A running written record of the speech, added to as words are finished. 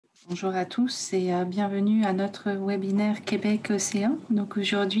Bonjour à tous et bienvenue à notre webinaire Québec-Océan. Donc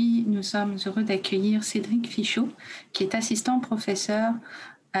aujourd'hui, nous sommes heureux d'accueillir Cédric Fichot, qui est assistant professeur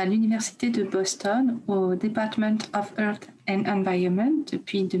à l'Université de Boston au Department of Earth and Environment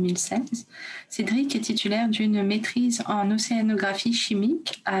depuis 2016. Cédric est titulaire d'une maîtrise en océanographie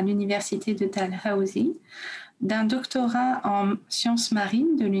chimique à l'Université de Dalhousie, d'un doctorat en sciences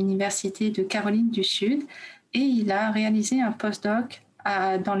marines de l'Université de Caroline du Sud et il a réalisé un postdoc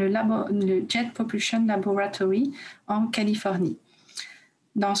dans le Jet Propulsion Laboratory en Californie.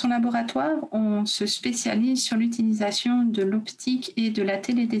 Dans son laboratoire, on se spécialise sur l'utilisation de l'optique et de la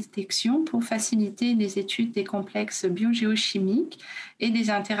télédétection pour faciliter les études des complexes biogéochimiques et des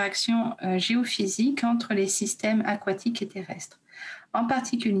interactions géophysiques entre les systèmes aquatiques et terrestres. En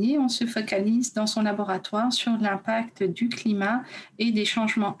particulier, on se focalise dans son laboratoire sur l'impact du climat et des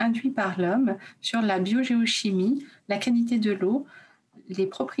changements induits par l'homme sur la biogéochimie, la qualité de l'eau, les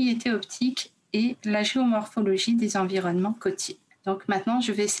propriétés optiques et la géomorphologie des environnements côtiers. Donc maintenant,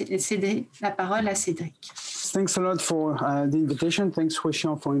 je vais céder la parole à Cédric. Thanks a lot for the invitation. Thanks,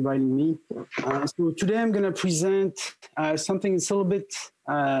 Christian, for inviting me. So today I'm going to present something that's a little bit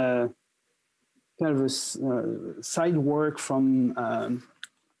kind of a side work from,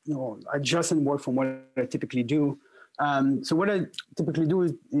 adjacent work from what I typically do. So what I typically do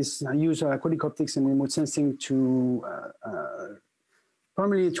is I use aquatic optics and remote sensing to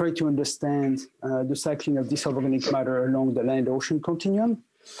primarily try to understand the cycling of disorganic matter along the land-ocean continuum.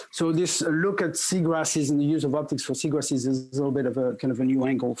 So this look at seagrasses and the use of optics for seagrasses is a little bit of a kind of a new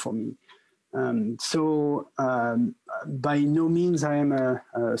angle for me. By no means I am a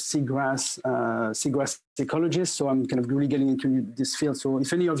seagrass ecologist, so I'm kind of really getting into this field. So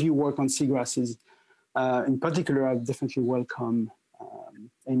if any of you work on seagrasses in particular, I definitely welcome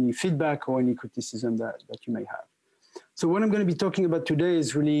any feedback or any criticism that you may have. So what I'm going to be talking about today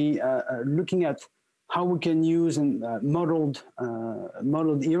is really looking at how we can use modeled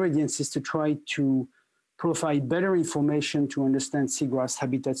irradiances to try to provide better information to understand seagrass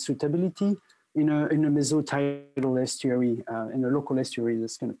habitat suitability in a mesotidal estuary, in a local estuary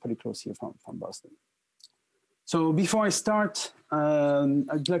that's kind of pretty close here from Boston. So before I start,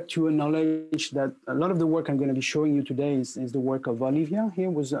 I'd like to acknowledge that a lot of the work I'm going to be showing you today is the work of Olivia. Here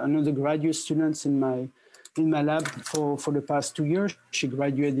was another graduate student in my lab for the past 2 years. She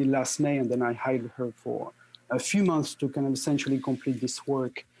graduated last May, and then I hired her for a few months to kind of essentially complete this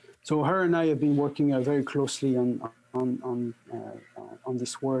work. So her and I have been working very closely on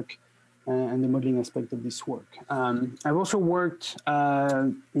this work and the modeling aspect of this work. I've also worked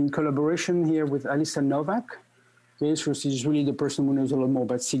in collaboration here with Alisa Novak. Okay, so she's really the person who knows a lot more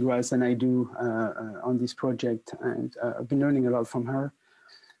about seagrass than I do on this project, and I've been learning a lot from her.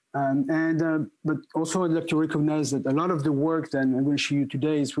 But also I'd like to recognize that a lot of the work that I'm going to show you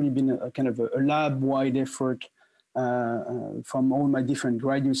today has really been a kind of a lab-wide effort from all my different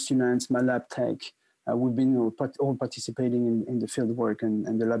graduate students, my lab tech. We've been all participating in the field work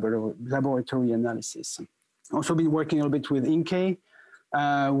and the laboratory analysis. Also been working a little bit with Inke,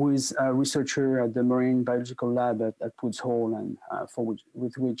 who is a researcher at the Marine Biological Lab at Woods Hole, and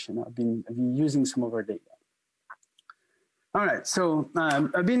with which I've been using some of our data. All right, so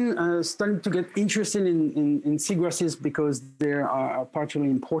I've been starting to get interested in seagrasses because they are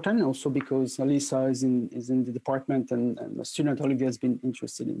particularly important, also because Alisa is in the department, and the student Olivia has been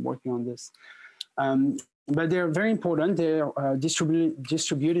interested in working on this. But they're very important. They're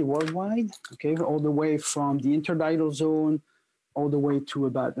distributed worldwide, okay, all the way from the intertidal zone all the way to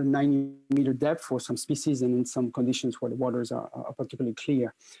about a 90-meter depth for some species, and in some conditions where the waters are particularly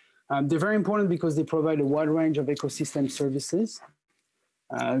clear. They're very important because they provide a wide range of ecosystem services,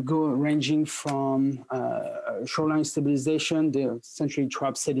 ranging from shoreline stabilization. They essentially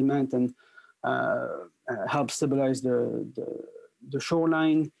trap sediment and help stabilize the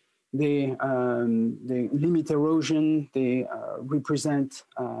shoreline. They limit erosion. They represent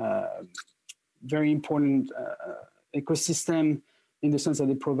very important ecosystem in the sense that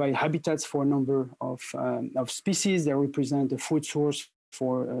they provide habitats for a number of species. They represent a food source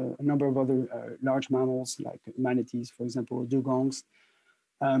for a number of other large mammals like manatees, for example, or dugongs.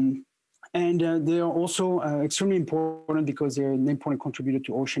 And they are also extremely important because they're an important contributor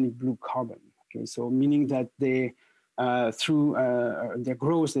to oceanic blue carbon. Okay, so meaning that they, through their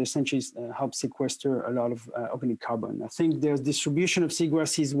growth, they essentially help sequester a lot of organic carbon. I think there's distribution of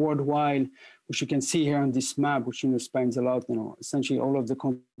seagrasses worldwide, which you can see here on this map, which spans a lot, essentially all of the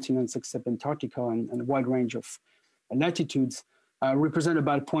continents except Antarctica and a wide range of latitudes. Represent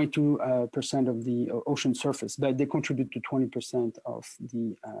about 0.2% of the ocean surface, but they contribute to 20% of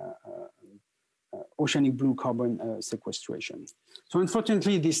the oceanic blue carbon sequestration. So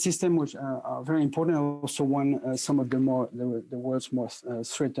unfortunately, this system, which are very important, are also some of the world's most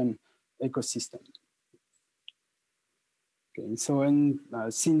threatened ecosystem. Okay, so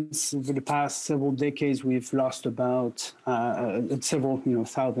since over the past several decades, we've lost about several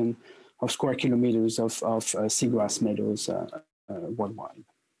thousand of square kilometers of seagrass meadows worldwide.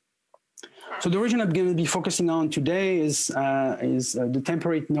 So the region I'm going to be focusing on today is the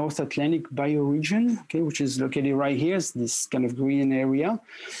temperate North Atlantic bioregion, okay, which is located right here. It's this kind of green area,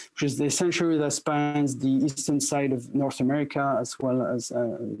 which is the essentially that spans the eastern side of North America as well as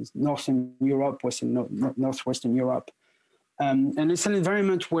northern Europe, northwestern Europe, and it's an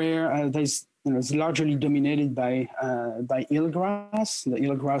environment where it's largely dominated by eelgrass, the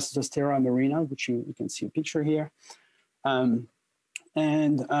eelgrass Zostera marina, which you can see a picture here.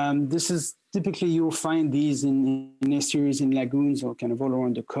 This is typically you'll find these in estuaries, in lagoons, or kind of all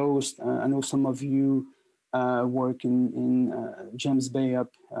around the coast. I know some of you work in James Bay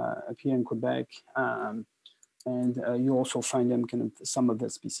up here in Quebec, and you also find them kind of some of the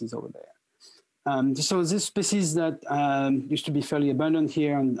species over there. So this species that used to be fairly abundant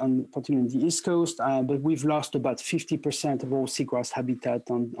here, particularly on the East Coast, but we've lost about 50% of all seagrass habitat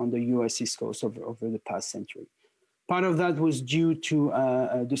on the US East Coast over the past century. Part of that was due to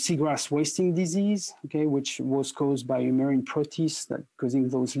the seagrass wasting disease, okay, which was caused by a marine proteus that causing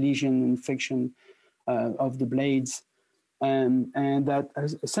those lesion infection of the blades, and that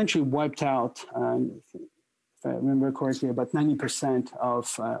has essentially wiped out, if I remember correctly, about 90%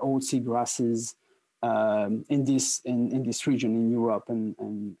 of all seagrasses in this region in Europe and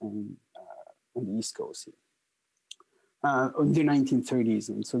on the East Coast here. In the 1930s,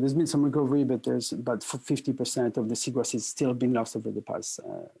 and so there's been some recovery, but there's about 50% of the seagrass has still been lost over the past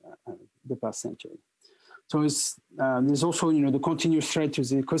century. So there's also the continuous threat to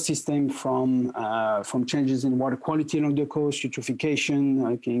the ecosystem from changes in water quality along the coast,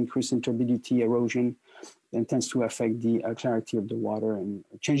 eutrophication, increased turbidity, erosion, and tends to affect the clarity of the water, and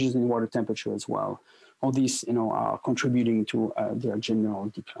changes in water temperature as well. All these are contributing to their general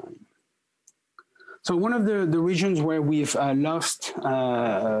decline. So one of the regions where we've lost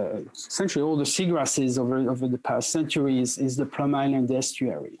essentially all the seagrasses over the past centuries is the Plum Island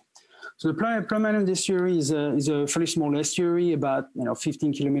estuary. So the Plum Island estuary is a fairly small estuary, about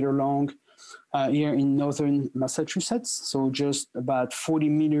 15 kilometers long, here in northern Massachusetts. So just about 40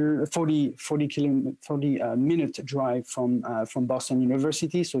 minute drive from Boston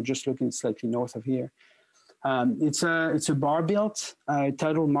University. So just looking slightly north of here. It's a bar-built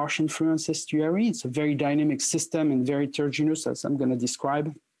tidal marsh influence estuary. It's a very dynamic system and very heterogeneous, as I'm going to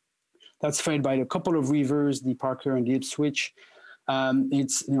describe. That's fed by a couple of rivers, the Parker and the Ipswich.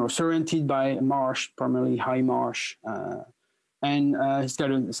 It's surrounded by a marsh, primarily high marsh, and it's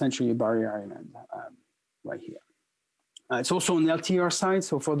got essentially a barrier island right here. It's also an LTR site.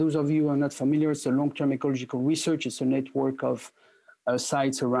 So for those of you who are not familiar, it's a long-term ecological research. It's a network of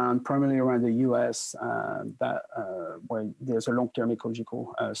sites primarily around the US where there's a long-term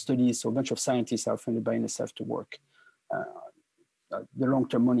ecological studies. So a bunch of scientists are funded by NSF to work the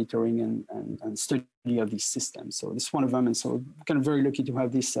long-term monitoring and study of these systems. So this is one of them. And so kind of very lucky to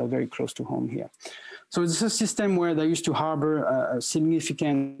have this very close to home here. So it's a system where they used to harbor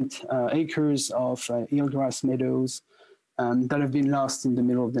significant acres of eelgrass meadows that have been lost in the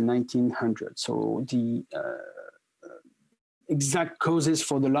middle of the 1900s. So the exact causes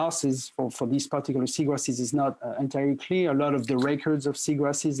for the losses for these particular seagrasses is not entirely clear. A lot of the records of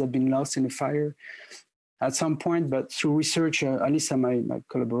seagrasses have been lost in a fire at some point, but through research, Alyssa, my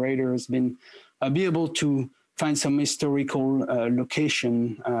collaborator, has been able to find some historical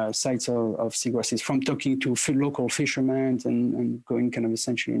location sites of seagrasses from talking to local fishermen and going kind of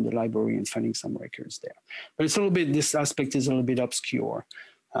essentially in the library and finding some records there. But it's a little bit, this aspect is a little bit obscure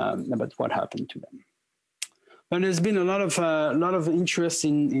about what happened to them. But there's been a lot of interest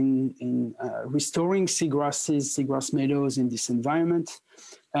in restoring seagrasses, seagrass meadows in this environment.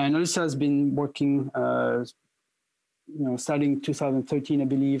 And Alyssa has been working, starting 2013, I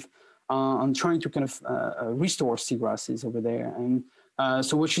believe, on trying to kind of restore seagrasses over there. And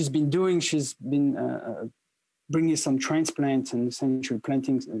so what she's been doing, she's been bringing some transplants and essentially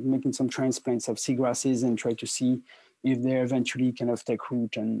making some transplants of seagrasses and try to see if they eventually kind of take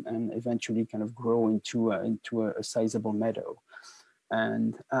root and eventually kind of grow into a sizable meadow.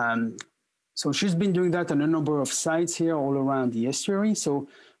 And So she's been doing that on a number of sites here all around the estuary. So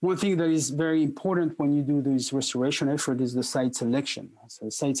one thing that is very important when you do this restoration effort is the site selection. So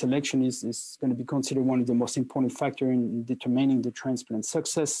site selection is going to be considered one of the most important factors in determining the transplant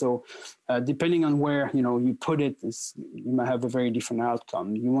success. So depending on where you put it, you might have a very different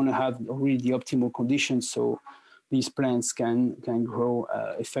outcome. You want to have really the optimal conditions so these plants can grow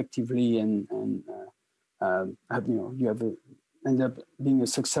effectively and end up being a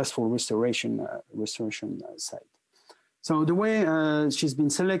successful restoration site. So the way she's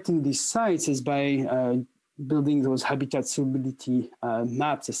been selecting these sites is by building those habitat suitability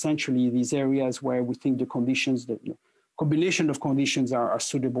maps, essentially these areas where we think the conditions, the combination of conditions are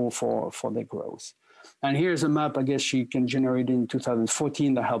suitable for their growth. And here's a map, I guess she can generate in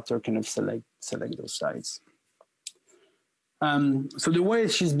 2014 that helped her kind of select those sites. So the way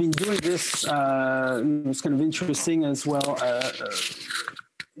she's been doing this is kind of interesting as well.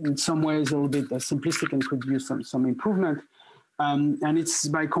 In some ways, a little bit simplistic and could use some improvement. And it's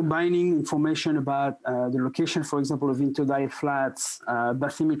by combining information about the location, for example, of interdiet flats,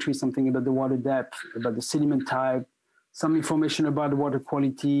 bathymetry, something about the water depth, about the sediment type, some information about the water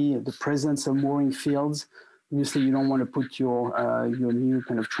quality, the presence of mooring fields. Obviously, you don't want to put your new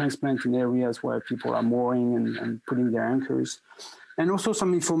kind of transplant in areas where people are mooring and putting their anchors. And also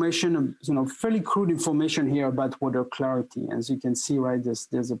some information, fairly crude information here about water clarity. As you can see, right,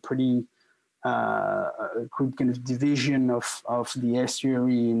 there's a pretty crude kind of division of the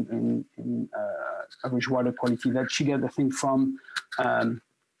estuary in average water quality that she got, I think, from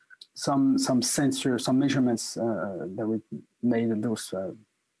some sensors, some measurements that were made of those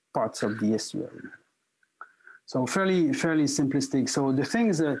parts of the estuary. So fairly simplistic. So the thing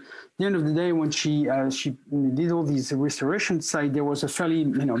is, at the end of the day, when she did all these restoration sites, there was a fairly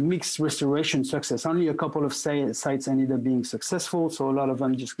mixed restoration success. Only a couple of sites ended up being successful. So a lot of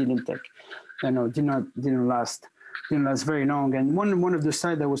them just didn't last very long. And one of the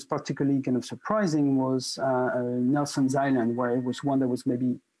sites that was particularly kind of surprising was Nelson's Island, where it was one that was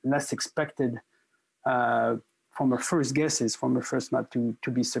maybe less expected from our first guesses, from the first map to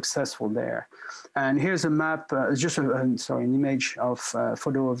be successful there. And here's a map, just an image of a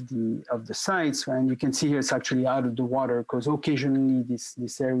photo of the sites. And you can see here it's actually out of the water because occasionally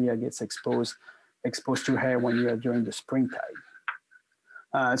this area gets exposed to air when you are during the springtide.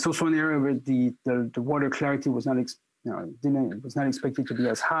 It's also an area where the water clarity was not expected to be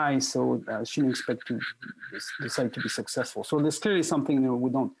as high, so she didn't expect the site to be successful. So there's clearly something we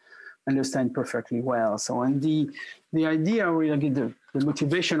don't understand perfectly well. So, and the idea, really, the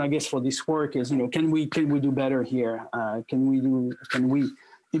motivation, I guess, for this work is, can we do better here? Can we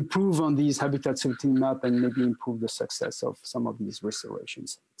improve on these habitat suitability map and maybe improve the success of some of these restoration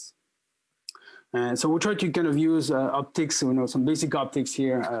sites? And so we'll try to kind of use optics, some basic optics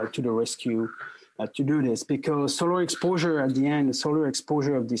here to the rescue to do this, because solar exposure at the end, the solar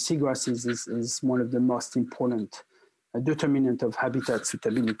exposure of the seagrasses is one of the most important determinant of habitat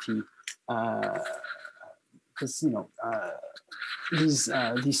suitability, because these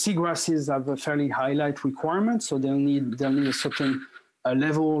seagrasses have a fairly high light requirement, so they'll need a certain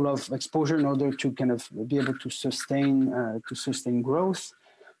level of exposure in order to kind of be able to sustain growth.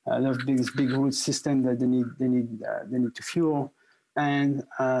 They have this big root system that they need to fuel, and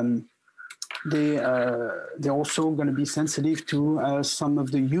they're also going to be sensitive to some of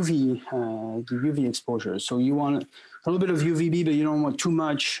the UV exposure. So you want a little bit of UVB, but you don't want too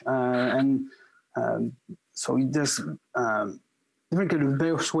much. So there's different kind of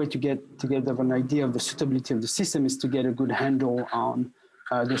best way to get an idea of the suitability of the system is to get a good handle on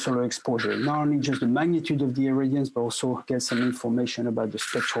the solar exposure, not only just the magnitude of the irradiance, but also get some information about the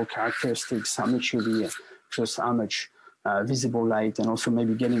spectral characteristics, how much UV, just how much visible light, and also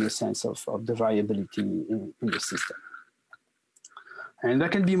maybe getting a sense of the variability in the system. And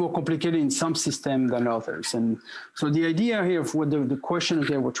that can be more complicated in some systems than others. And so the idea here of what the question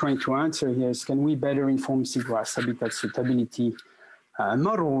here we're trying to answer here is, can we better inform seagrass habitat suitability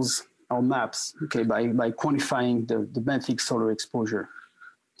models or maps, okay, by quantifying the benthic solar exposure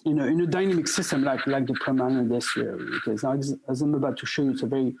in a dynamic system like the permanent estuary? Because as I'm about to show you,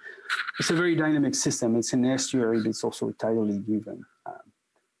 it's a very dynamic system. It's an estuary, but it's also a tidally driven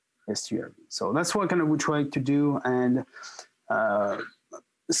estuary. So that's what kind of we try to do, and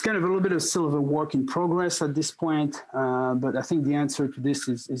it's kind of a little bit of still of a work in progress at this point. But I think the answer to this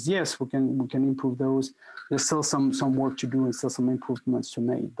is yes, we can improve those. There's still some work to do and still some improvements to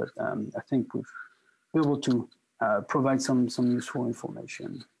make, but I think we've been able to provide some useful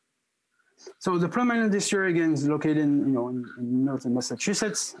information. So the permanent estuary, again, is located in northern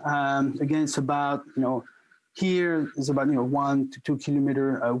Massachusetts. Again, it's about here is about 1 to 2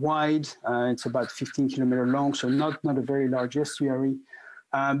 kilometer wide. It's about 15 kilometer long, so not a very large estuary.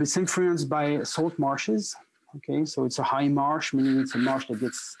 But it's influenced by salt marshes. Okay, so it's a high marsh, meaning it's a marsh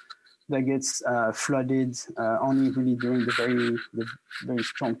that gets flooded only really during the very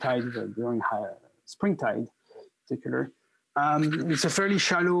strong tide, during spring tide in particular. It's a fairly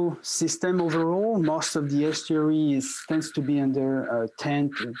shallow system overall. Most of the estuary tends to be under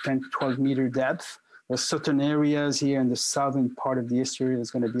 10 to 12 meter depth. There's certain areas here in the southern part of the estuary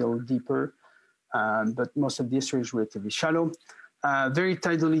that's going to be a little deeper, but most of the estuary is relatively shallow. Very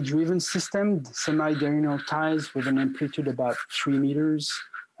tidally driven system, semi-diurnal tides with an amplitude about 3 meters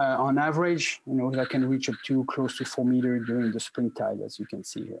on average. That can reach up to close to 4 meters during the spring tide, as you can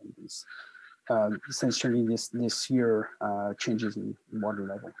see here in these. Essentially this year changes in water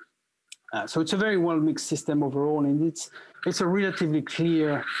level. So it's a very well mixed system overall, and it's a relatively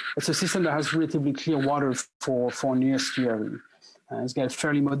clear, it's a system that has relatively clear water for an estuary. It's got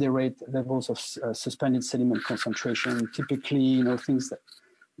fairly moderate levels of suspended sediment concentration. Typically, things that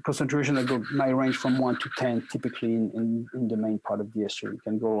concentration that might range from 1 to 10, typically in the main part of the estuary. It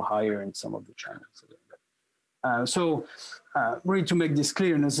can go higher in some of the channels. So really to make this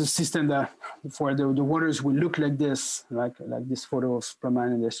clear, there's a system that for the waters will look like this, like this photo of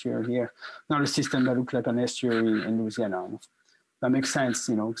permanent estuary here, not a system that looks like an estuary in Louisiana. That makes sense,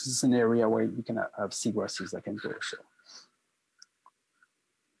 because it's an area where you can have seagrasses that can go.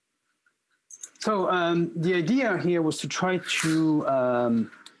 So the idea here was to try to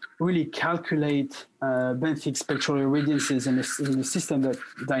really calculate benthic spectral irradiances in a system that's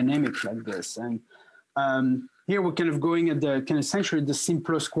dynamic like this. And here we're kind of going at essentially the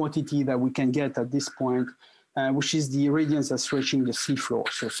simplest quantity that we can get at this point, which is the irradiance that's reaching the seafloor.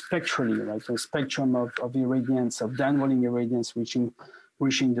 So spectrally, right, a spectrum of irradiance, of downwelling irradiance reaching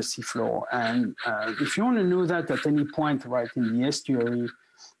the seafloor. And if you want to know that at any point, right, in the estuary,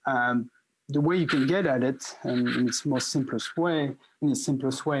 the way you can get at it, and in its simplest way,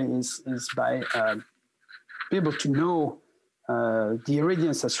 is by be able to know the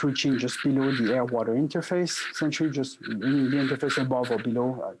irradiance that's reaching just below the air-water interface, essentially just the interface above or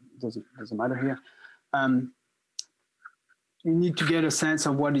below, doesn't matter here. You need to get a sense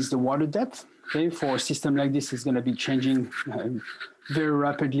of what is the water depth. Okay, for a system like this, it's going to be changing very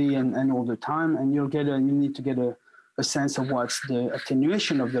rapidly and all the time, and you need to get a sense of what's the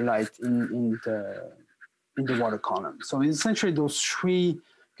attenuation of the light in the water column. So it's essentially those three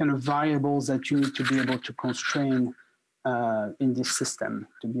kind of variables that you need to be able to constrain in this system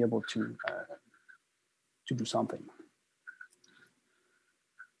to be able to do something.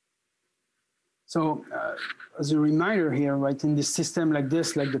 So as a reminder here, right, in this system like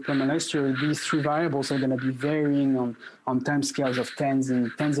this, like the permanent estuary, these three variables are going to be varying on time scales of tens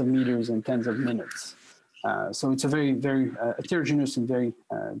of meters and tens of minutes. So it's a very, very heterogeneous and very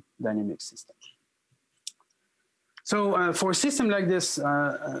dynamic system. So for a system like this,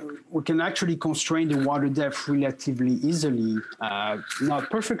 we can actually constrain the water depth relatively easily, not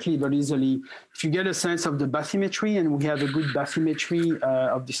perfectly, but easily. If you get a sense of the bathymetry, and we have a good bathymetry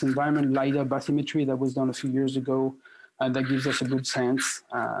of this environment, LIDAR bathymetry that was done a few years ago, that gives us a good sense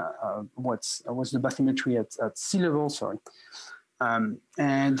of what's the bathymetry at sea level, sorry.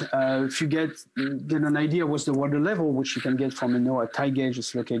 If you get an idea what's the water level, which you can get from a NOAA tide gauge,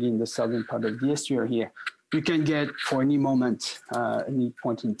 is located in the southern part of the estuary here, you can get for any moment, any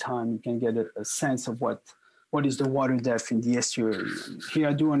point in time, you can get a sense of what is the water depth in the estuary. And here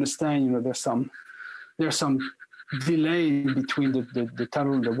I do understand, there's some delay between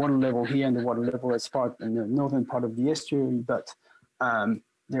the water level here and the water level that's in the northern part of the estuary, but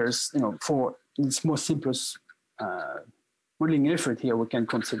there's, for its more simplest modeling effort here, we can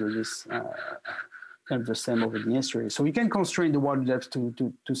consider this kind of the same over the estuary. So we can constrain the water depth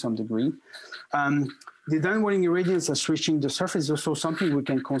to some degree. The downwelling irradiance that's reaching the surface is also something we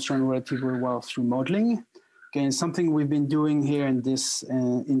can constrain relatively well through modeling. Again, something we've been doing here in this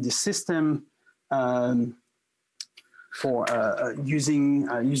system for using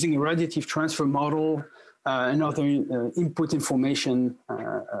a radiative transfer model and other input information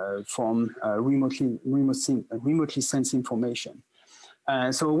from remotely sensed information.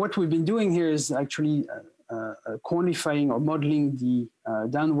 So what we've been doing here is actually quantifying or modeling the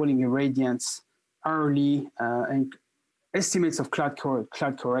downwelling irradiance hourly and estimates of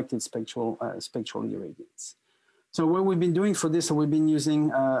cloud-corrected spectral irradiance. So what we've been doing for this, we've been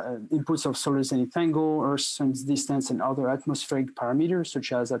using inputs of solar zenith angle, Earth sun's distance, and other atmospheric parameters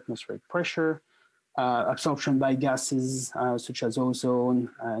such as atmospheric pressure, absorption by gases such as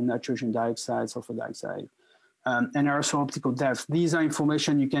ozone, nitrogen dioxide, sulfur dioxide, and also optical depth. These are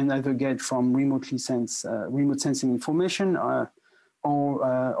information you can either get from remote sensing information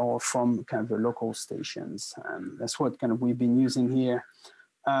or from kind of the local stations. That's what kind of we've been using here.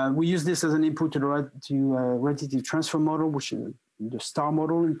 We use this as an input to the radiative transfer model, which is the STAR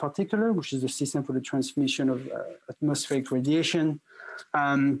model in particular, which is the system for the transmission of atmospheric radiation,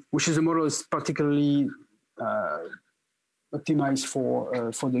 which is a model that's particularly optimized for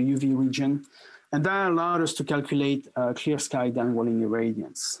the UV region. And that allowed us to calculate clear sky downwelling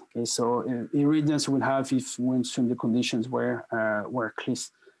irradiance. Okay, so irradiance we'll have if we assume the conditions were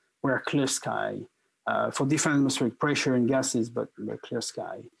clear sky for different atmospheric pressure and gases, but clear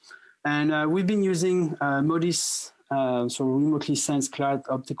sky. And we've been using MODIS, so remotely sensed clad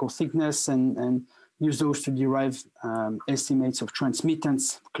optical thickness, and use those to derive estimates of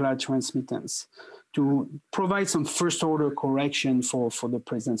transmittance, clad transmittance, to provide some first order correction for the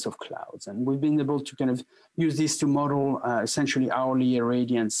presence of clouds. And we've been able to kind of use this to model essentially hourly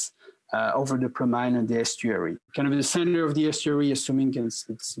irradiance over the Permine and the estuary. Kind of the center of the estuary, assuming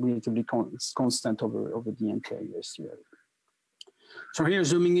it's relatively constant over the entire estuary. So here,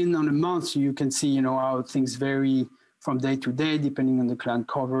 zooming in on a month, you can see, how things vary from day to day, depending on the cloud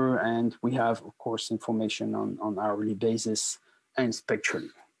cover. And we have, of course, information on hourly basis and spectrally.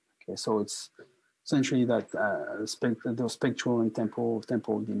 Okay, so it's essentially that those spectral and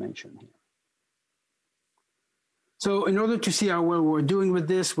temporal dimension here. So in order to see how well we're doing with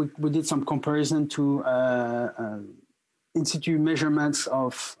this, we did some comparison to in situ measurements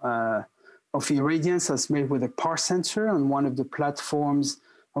of irradiance that's made with a PAR sensor on one of the platforms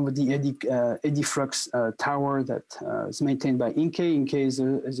of the eddy flux tower that is maintained by Inke. Inke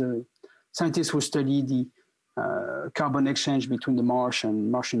is a scientist who studied the carbon exchange between the marsh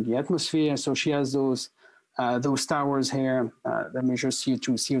and the atmosphere. So she has those towers here that measure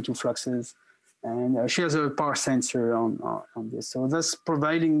CO2 fluxes, and she has a PAR sensor on this. So that's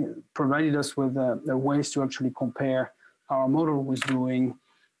provided us with ways to actually compare how our model was doing.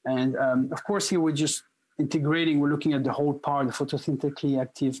 And of course, here we're just integrating. We're looking at the whole PAR, the photosynthetically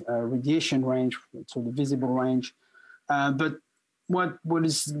active radiation range, so the visible range, but what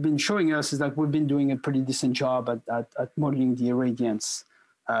has been showing us is that we've been doing a pretty decent job at modeling the irradiance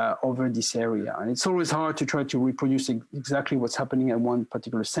over this area. And it's always hard to try to reproduce exactly what's happening at one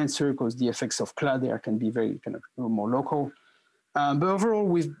particular sensor, because the effects of cloud there can be very kind of more local. But overall,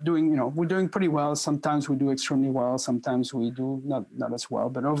 we're doing pretty well. Sometimes we do extremely well. Sometimes we do not as well.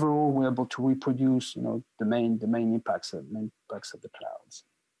 But overall, we're able to reproduce, the main impacts of the clouds.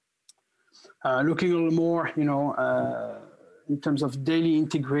 Looking a little more, in terms of daily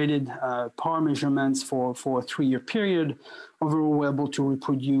integrated PAR measurements for a 3-year period, overall we're able to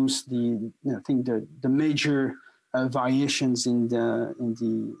reproduce the major variations in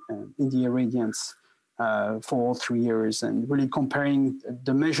the irradiance for all 3 years, and really comparing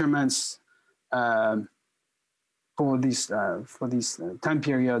the measurements for this time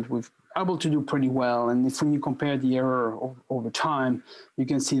period, we've able to do pretty well. And if when you compare the error over time, you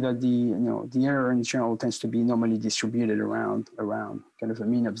can see that the error in general tends to be normally distributed around kind of a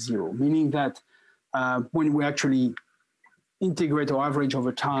mean of 0, meaning that when we actually integrate or average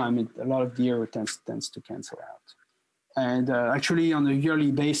over time, a lot of the error tends to cancel out. And actually, on a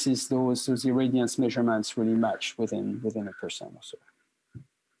yearly basis, those irradiance measurements really match within 1% or so.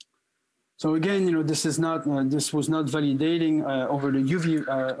 So again, this was not validating over the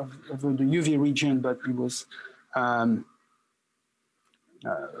UV region, but it was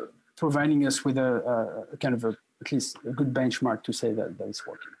providing us with a kind of at least a good benchmark to say that it's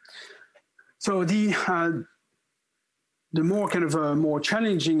working. So the more kind of more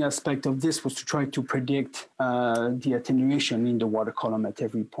challenging aspect of this was to try to predict the attenuation in the water column at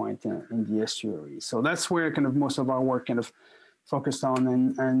every point in the estuary. So that's where kind of most of our work kind of focused on,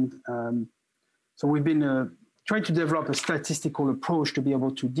 and so we've been trying to develop a statistical approach to be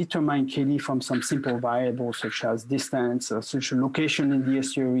able to determine KD from some simple variables such as distance, such a location in the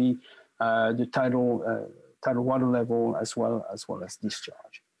estuary, the tidal water level, as well as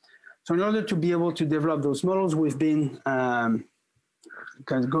discharge. So in order to be able to develop those models, we've been kind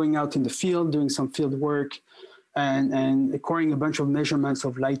of going out in the field, doing some field work, and acquiring a bunch of measurements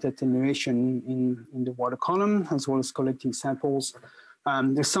of light attenuation in the water column, as well as collecting samples.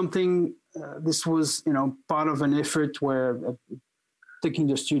 There's something, this was part of an effort where taking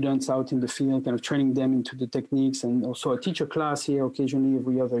the students out in the field, kind of training them into the techniques, and also I teach a class here occasionally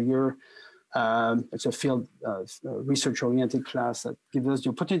every other year. It's a field research-oriented class that gives us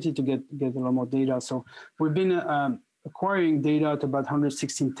the opportunity to get a lot more data. So we've been acquiring data at about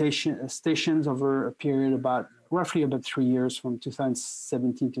 116 stations over a period roughly about 3 years, from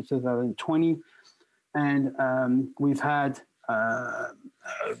 2017 to 2020. and we've had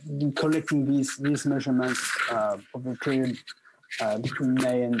been collecting these measurements over a period between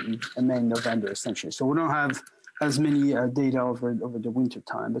May and November, essentially. So we don't have as many data over the winter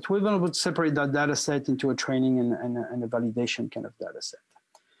time, but we've been able to separate that data set into a training and a validation kind of data set.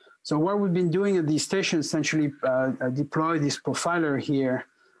 So what we've been doing at these stations, essentially deploy this profiler here.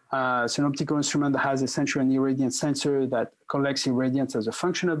 It's an optical instrument that has essentially an irradiance sensor that collects irradiance as a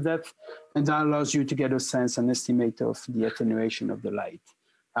function of depth, and that allows you to get a sense and estimate of the attenuation of the light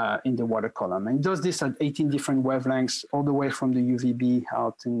in the water column. And it does this at 18 different wavelengths, all the way from the UVB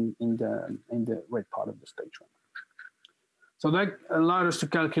out in the red part of the spectrum. So that allowed us to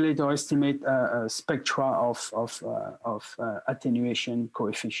calculate or estimate a spectra of attenuation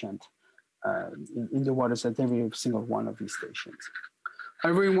coefficient in the waters at every single one of these stations.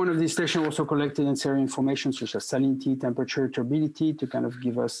 Every one of these stations also collected ancillary information such as salinity, temperature, turbidity to kind of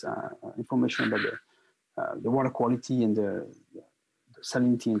give us information about the water quality and the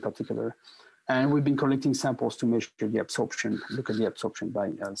salinity in particular. And we've been collecting samples to measure the absorption, look at the absorption by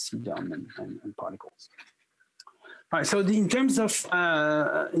CDOM and particles. All right, so in terms of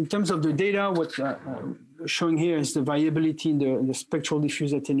the data, what showing here is the variability in the spectral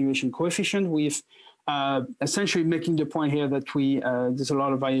diffuse attenuation coefficient. We've essentially making the point here that there's a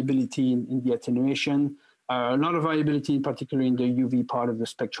lot of variability in the attenuation, a lot of variability in particular in the UV part of the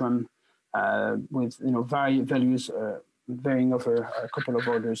spectrum, with values varying over a couple of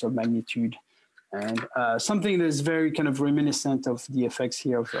orders of magnitude, and something that is very kind of reminiscent of the effects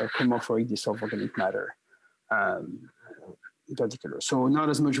here of chromophoric dissolved organic matter. In particular, so not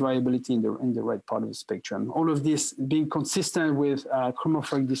as much variability in the red part of the spectrum. All of this being consistent with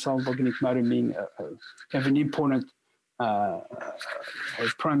chromophoric dissolved organic matter being kind of an important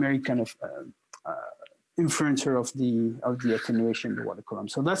primary kind of influencer of the attenuation in the water column.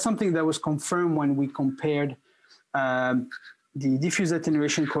 So that's something that was confirmed when we compared the diffuse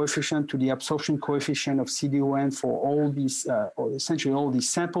attenuation coefficient to the absorption coefficient of CDON for all these, or essentially all these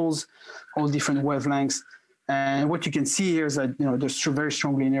samples, all different wavelengths. And what you can see here is that there's a very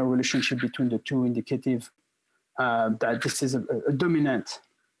strong linear relationship between the two, indicative that this is a dominant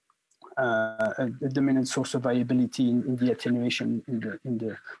source of variability in the attenuation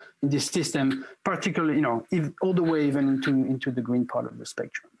in this system, particularly all the way even into the green part of the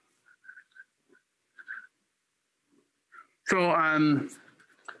spectrum. So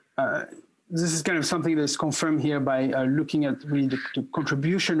this is kind of something that's confirmed here by looking at really the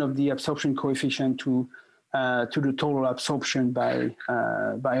contribution of the absorption coefficient to the total absorption by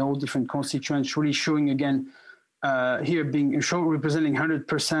all different constituents, really showing again here representing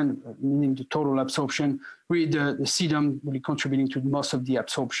 100%, meaning the total absorption, really the CDOM really contributing to most of the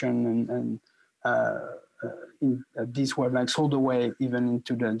absorption and in these wavelengths all the way even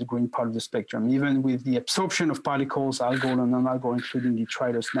into the green part of the spectrum, even with the absorption of particles, algal and non-algal, including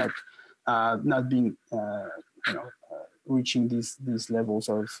detritus not being reaching these levels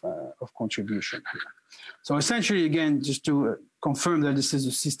of contribution. So essentially, again, just to confirm that this is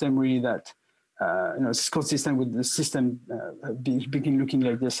a system really that it's consistent with the system begin looking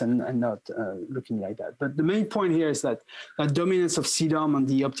like this and not looking like that. But the main point here is that dominance of CDOM on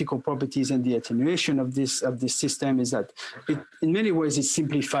the optical properties and the attenuation of this system is that in many ways it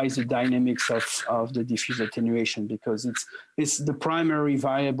simplifies the dynamics of the diffuse attenuation, because it's the primary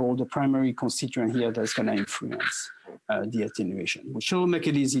variable, the primary constituent here that's going to influence the attenuation, which will make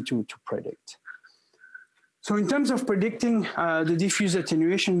it easy to predict. So in terms of predicting the diffuse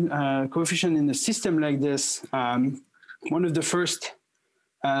attenuation coefficient in a system like this, one of the first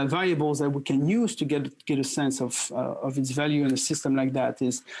variables that we can use to get a sense of its value in a system like that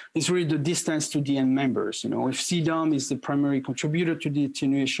is really the distance to the end members. If CDOM is the primary contributor to the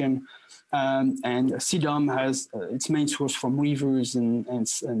attenuation, and CDOM has its main source from rivers and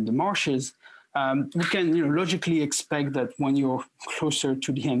the marshes, we can logically expect that when you're closer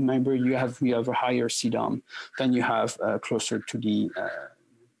to the end member, you have a higher CDOM than you have closer to the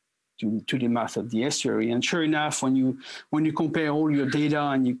mouth of the estuary. And sure enough, when you compare all your data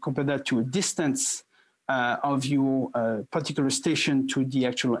and you compare that to a distance of your particular station to the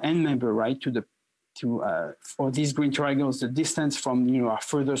actual end member, right, for these green triangles, the distance from our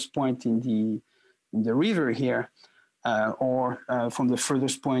furthest point in the river here, or from the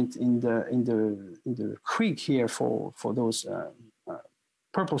furthest point in the creek here for those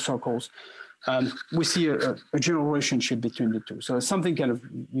purple circles, we see a general relationship between the two. So it's something kind of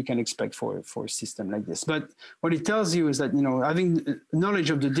you can expect for a system like this. But what it tells you is that having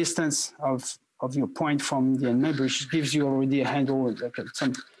knowledge of the distance of your point from the end member gives you already a handle, like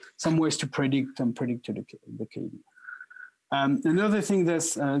some ways to predict to the KD. Another thing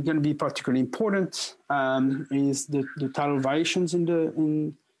that's going to be particularly important is the tidal variations in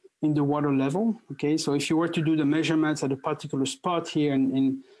the water level. Okay, so if you were to do the measurements at a particular spot here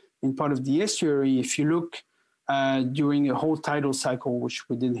in part of the estuary, if you look during a whole tidal cycle, which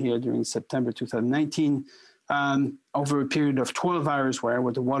we did here during September 2019, over a period of 12 hours where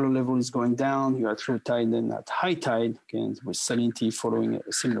the water level is going down, you're at low tide and at high tide, again, with salinity following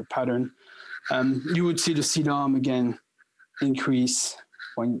a similar pattern, you would see the CDOM again increase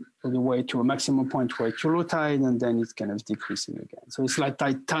all the way to a maximum point where it's low tide, and then it's kind of decreasing again. So it's like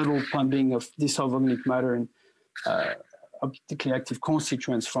tidal pumping of dissolved organic matter and optically active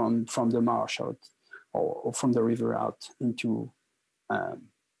constituents from the marsh out or from the river out into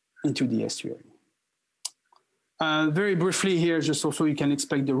the estuary. Very briefly here, just also you can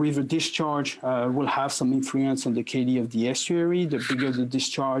expect the river discharge will have some influence on the KD of the estuary. The bigger the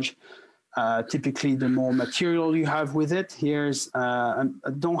discharge, typically the more material you have with it. I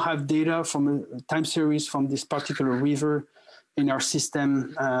don't have data from a time series from this particular river in our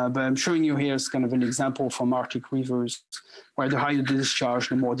system, but I'm showing you here as kind of an example from Arctic rivers, where the higher the discharge,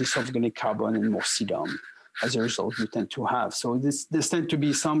 the more dissolved organic carbon and more CDOM as a result you tend to have. So this tends to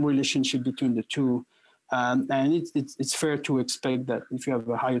be some relationship between the two. And it's fair to expect that if you have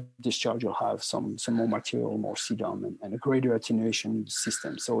a higher discharge, you'll have some more material, more CDOM, and a greater attenuation in the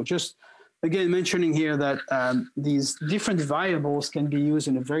system. So just, again, mentioning here that these different variables can be used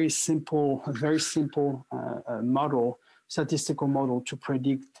in a very simple model, statistical model, to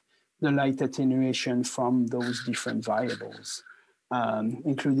predict the light attenuation from those different variables,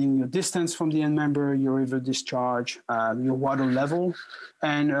 including your distance from the end member, your river discharge, your water level,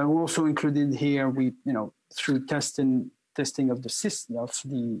 and we also included here, through testing of the system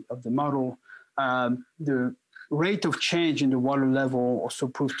of the model, the rate of change in the water level also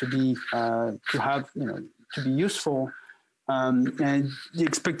proved to be to be useful. And the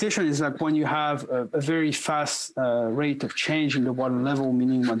expectation is like when you have a very fast rate of change in the water level,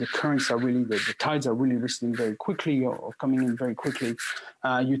 meaning when the currents are really, the tides are really receding very quickly or coming in very quickly,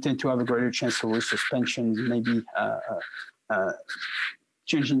 you tend to have a greater chance for resuspension, maybe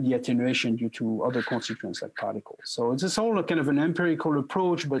changing the attenuation due to other constituents like particles. So it's all a kind of an empirical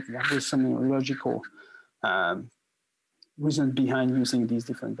approach, but with some logical reason behind using these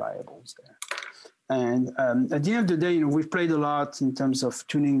different variables there. And at the end of the day, we've played a lot in terms of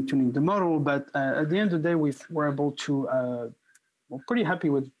tuning the model, but at the end of the day, we're able to, we're pretty happy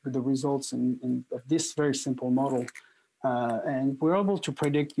with the results of this very simple model. And we're able to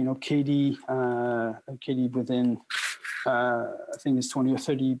predict, KD within, I think it's 20 or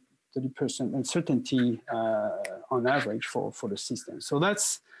 30% uncertainty on average for the system. So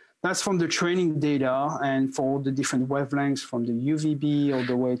that's from the training data and for all the different wavelengths from the UVB all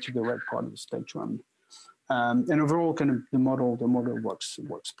the way to the red part of the spectrum. And overall, kind of the model works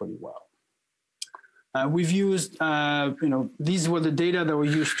pretty well. We've used, these were the data that were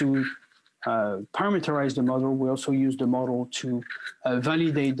used to parameterize the model. We also used the model to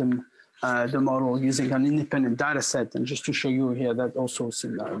validate the model using an independent data set. And just to show you here, that also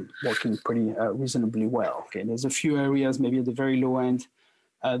seems working pretty reasonably well. Okay, there's a few areas, maybe at the very low end,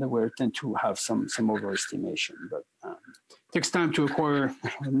 that we tend to have some overestimation, but it takes time to acquire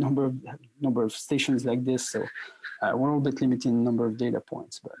a number of stations like this, so we're a little bit limited in the number of data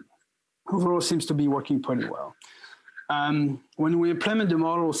points, but overall seems to be working pretty well. When we implement the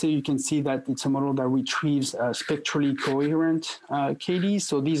model, so you can see that it's a model that retrieves spectrally coherent KDs,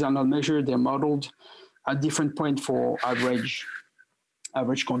 so these are not measured, they're modeled at different points for average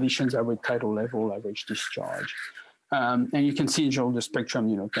conditions, average tidal level, average discharge. And you can see in general the spectrum,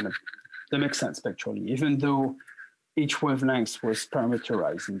 kind of, that makes sense spectrally, even though each wavelength was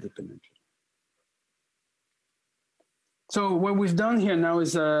parameterized independently. So what we've done here now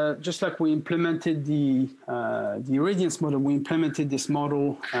is just like we implemented the irradiance model, we implemented this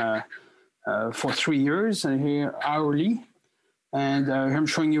model for 3 years here hourly. And I'm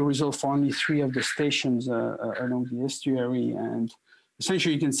showing you results for only 3 of the stations along the estuary. And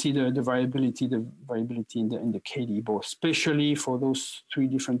essentially, you can see the variability in the KD, both spatially for those 3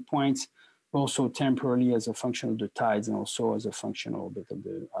 different points, but also temporally as a function of the tides and also as a function of a bit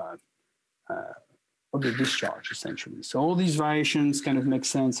of the discharge, essentially. So all these variations kind of make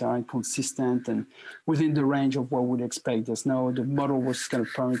sense, are consistent and within the range of what we'd expect. The model was kind of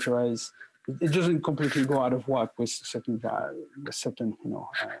parameterized. It doesn't completely go out of whack with certain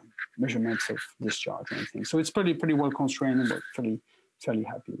measurements of discharge or anything. So it's pretty well constrained, but fairly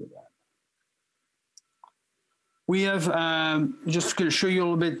happy with that. We have just going to show you a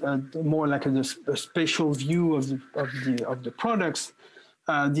little bit more like a spatial view of the products.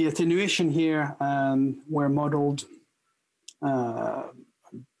 The attenuation here were modeled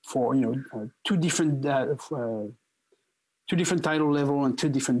for two different tidal level and 2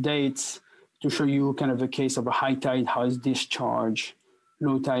 different dates to show you kind of a case of a high tide, high discharge,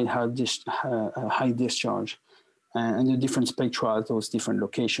 low tide, high discharge, and the different spectra at those different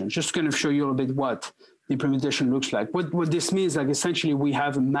locations. Just to kind of show you a little bit what the implementation looks like. What this means, like essentially we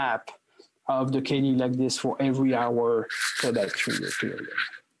have a map of the KD like this for every hour for that 3-year period.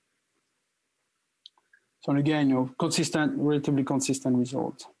 So again, consistent, relatively consistent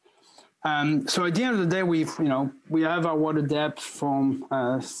results. So at the end of the day, we have our water depth from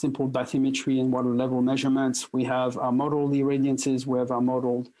simple bathymetry and water level measurements. We have our modeled irradiances. We have our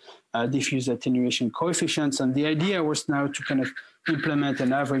modeled diffuse attenuation coefficients. And the idea was now to kind of implement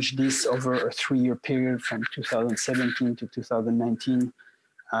and average this over a 3-year period from 2017 to 2019.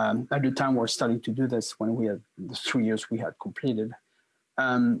 At the time, we're starting to do this when we had the 3 years we had completed.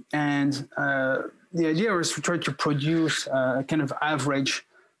 The idea was to try to produce a kind of average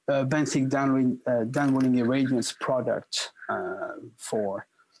benthic downwelling irradiance product for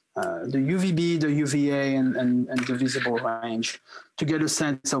the UVB, the UVA, and the visible range to get a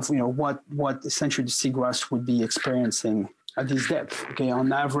sense of what essentially the seagrass would be experiencing at this depth,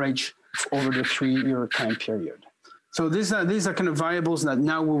 on average over the 3-year time period. So these are kind of variables that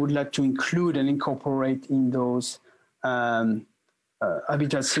now we would like to include and incorporate in those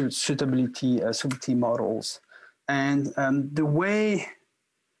habitat suitability models. And the way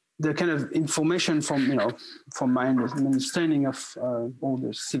the kind of information from my understanding of all the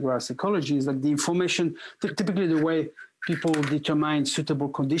seagrass ecology is like the information, typically the way people determine suitable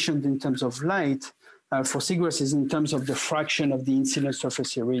conditions in terms of light for seagrass is in terms of the fraction of the incident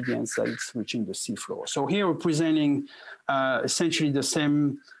surface irradiance that it's reaching the seafloor. So here we're presenting essentially the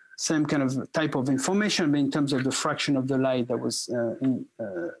same kind of type of information, but in terms of the fraction of the light that was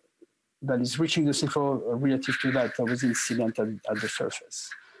that is reaching the seafloor relative to that was incident at the surface.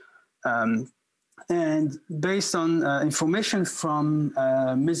 And based on information from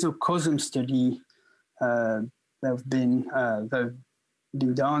mesocosm study that have been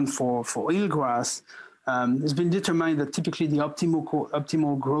done for eelgrass, it's been determined that typically the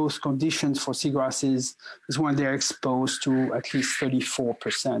optimal growth conditions for seagrasses is when they're exposed to at least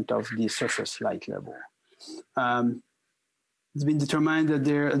 34% of the surface light level. It's been determined that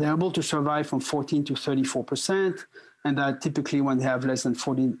they're able to survive from 14 to 34%, and that typically when they have less than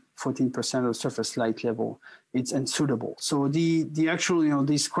 14% of surface light level, it's unsuitable. So the actual,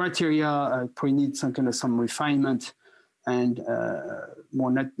 these criteria probably need some refinement and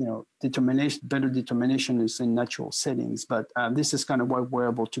more better determination is in natural settings. But this is kind of what we're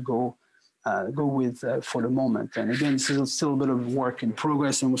able to go with for the moment. And again, this is still a bit of work in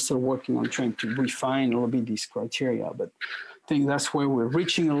progress, and we're still working on trying to refine a little bit these criteria. But I think that's where we're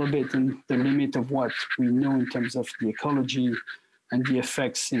reaching a little bit in the limit of what we know in terms of the ecology and the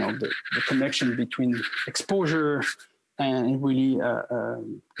effects, the connection between exposure and really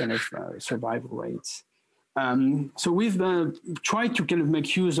survival rates. So we've tried to kind of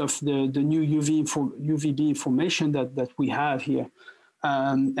make use of the new UVB information that we have here.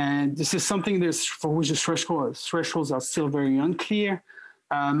 And this is something for which the thresholds are still very unclear.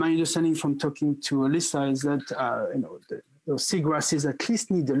 My understanding from talking to Alyssa is that those seagrasses at least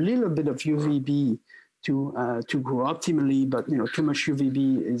need a little bit of UVB to grow optimally, but too much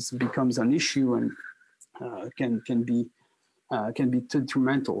UVB becomes an issue and can be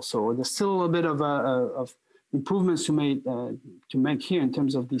detrimental. So there's still a little bit of improvements to make here in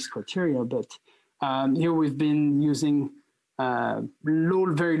terms of these criteria. But here we've been using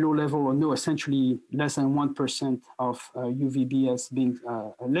very low level or no, essentially less than 1% of UVB as being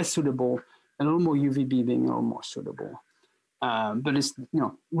less suitable, and a little more UVB being a little more suitable. But it's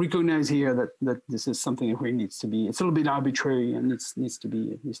recognize here that this is something that really needs to be. It's a little bit arbitrary and it needs to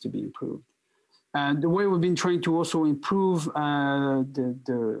be improved. And the way we've been trying to also improve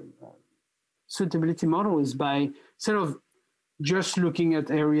the suitability model is by sort of just looking at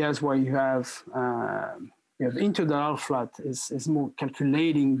areas where you have interdidal flat is more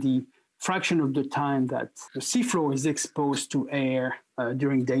calculating the fraction of the time that the seafloor is exposed to air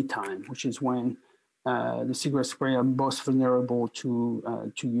during daytime, which is when the seagrass spray are most vulnerable to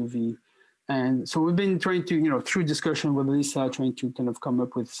UV. And so we've been trying to, through discussion with Lisa, trying to kind of come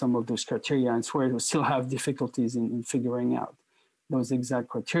up with some of those criteria, and where we still have difficulties in figuring out those exact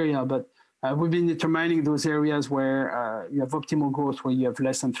criteria. But we've been determining those areas where you have optimal growth, where you have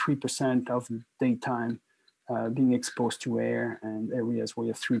less than 3% of daytime being exposed to air, and areas where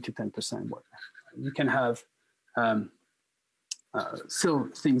you have 3 to 10% where you can have still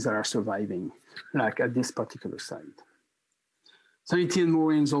things that are surviving, like at this particular site. Salinity and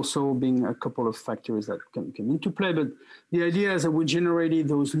moorings also being a couple of factors that can come into play. But the idea is that we generated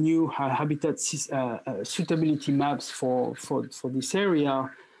those new habitat suitability maps for this area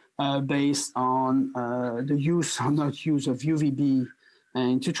based on the use or not use of UVB,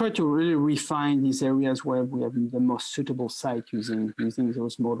 and to try to really refine these areas where we have the most suitable site using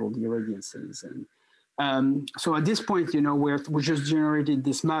those modeled irradiances. And so at this point, we just generated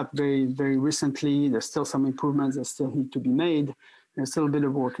this map very, very recently. There's still some improvements that still need to be made. There's still a bit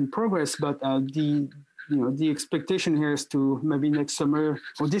of work in progress, but the expectation here is to maybe next summer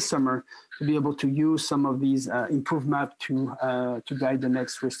or this summer to be able to use some of these improved map to guide the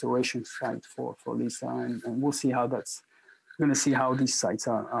next restoration site for Lisa, and we'll see how that's going to see how these sites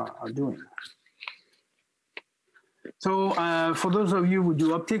are doing. So for those of you who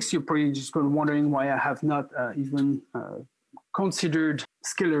do optics, you're probably just going to wondering why I have not even considered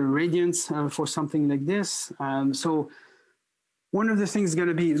scalar irradiance for something like this. So one of the things is going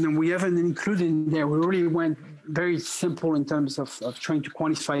to be, we haven't included in there, we really went very simple in terms of trying to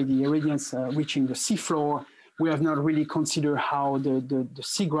quantify the irradiance reaching the seafloor. We have not really considered how the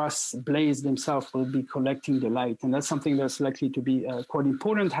seagrass blades themselves will be collecting the light. And that's something that's likely to be quite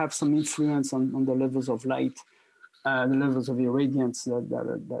important, have some influence on the levels of light, the levels of irradiance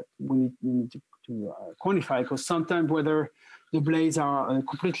that we need to quantify, because sometimes whether the blades are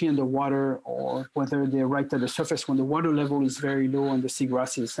completely underwater or whether they're right at the surface when the water level is very low and the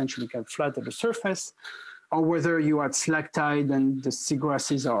seagrass is essentially kind of flat at the surface, or whether you are at slack tide and the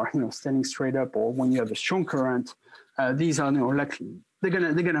seagrasses are standing straight up, or when you have a strong current, these are likely they're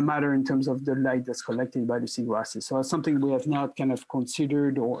gonna matter in terms of the light that's collected by the seagrasses. So that's something we have not kind of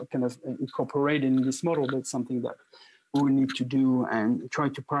considered or kind of incorporated in this model, but something that we will need to do and try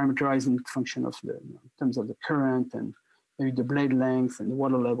to parameterize in function of in terms of the current and maybe the blade length and the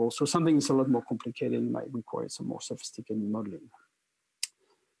water level. So something that's a lot more complicated and might require some more sophisticated modeling.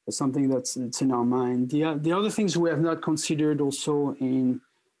 That's something that's in our mind. The other things we have not considered also in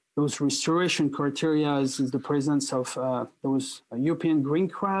those restoration criteria is the presence of those European green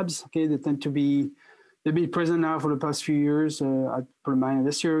crabs. Okay, they tend to be, they've been present now for the past few years at Permanent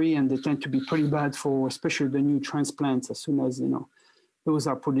Estuary, and they tend to be pretty bad for especially the new transplants. As soon as those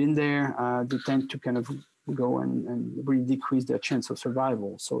are put in there, they tend to kind of go and really decrease their chance of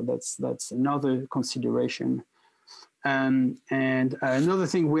survival. So that's another consideration. And another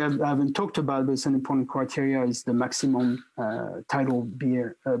thing we haven't talked about, but it's an important criteria, is the maximum tidal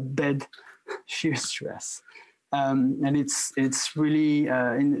bed shear stress. And it's really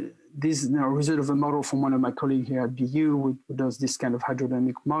this result of a model from one of my colleagues here at BU who does this kind of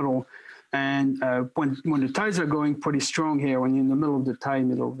hydrodynamic model. And when the tides are going pretty strong here, when you're in the middle of the tide,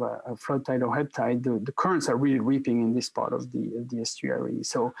 middle of a flood tide or ebb tide, the currents are really reaping in this part of the estuary.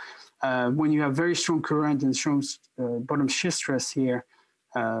 So when you have very strong current and strong bottom shear stress here,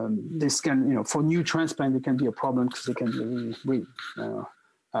 this can, for new transplant, it can be a problem because they can be really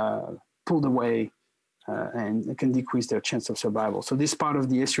pulled away and it can decrease their chance of survival. So this part of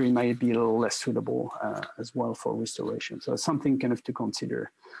the estuary might be a little less suitable as well for restoration. So it's something kind of to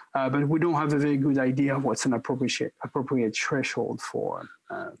consider. But we don't have a very good idea of what's an appropriate threshold for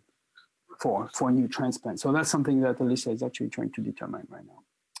a new transplant. So that's something that Alyssa is actually trying to determine right now.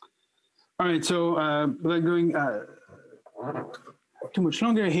 All right, so without going too much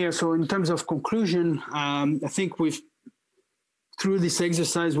longer here, so in terms of conclusion, I think through this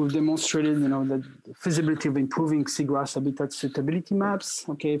exercise, we've demonstrated, the feasibility of improving seagrass habitat suitability maps,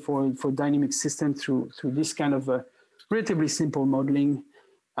 okay, for dynamic systems through this kind of a relatively simple modeling.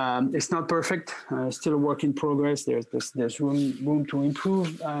 It's not perfect, still a work in progress. There's room to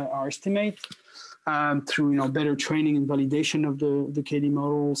improve our estimate through better training and validation of the KD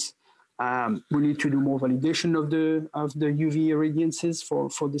models. We need to do more validation of the UV irradiances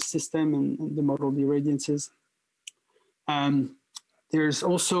for the system and the model irradiances. There's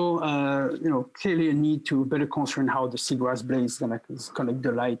also, clearly a need to better concern how the seagrass blade is going to collect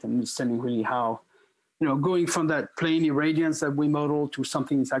the light and understanding really how, going from that plain irradiance that we model to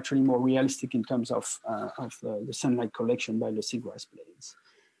something that's actually more realistic in terms of the sunlight collection by the seagrass blades.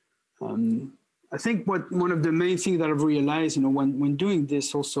 I think one of the main things that I've realized, when doing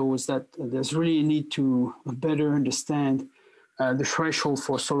this also is that there's really a need to better understand the threshold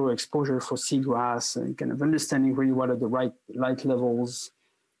for solar exposure for seagrass and kind of understanding really what are the right light levels,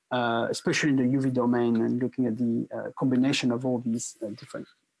 especially in the UV domain, and looking at the combination of all these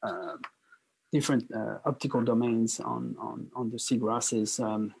different optical domains on the seagrasses.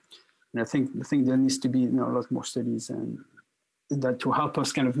 And I think there needs to be a lot more studies and that to help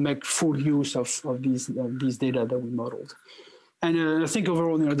us kind of make full use of these data that we modeled. And I think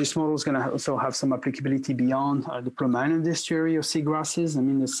overall, this model is going to also have some applicability beyond the permanent estuary or seagrasses. I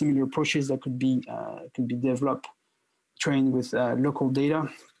mean, there's similar approaches that could be developed, trained with local data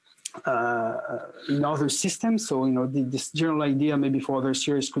in other systems. So, this general idea maybe for other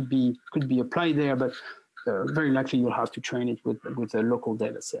series could be applied there, but very likely you'll have to train it with a local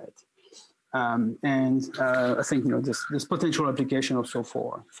data set. And I think there's potential application also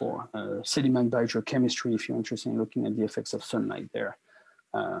for sediment biogeochemistry if you're interested in looking at the effects of sunlight there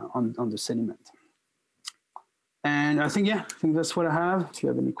on the sediment. And I think that's what I have. If you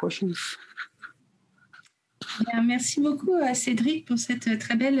have any questions. Bien, merci beaucoup Cédric pour cette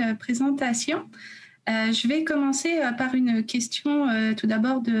très belle présentation. Je vais commencer par une question tout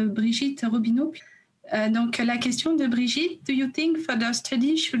d'abord de Brigitte Robineau. Donc, la question de Brigitte, do you think further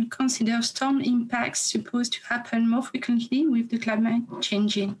studies should consider storm impacts supposed to happen more frequently with the climate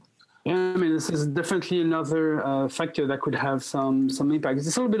changing? Yeah, I mean, this is definitely another factor that could have some impact.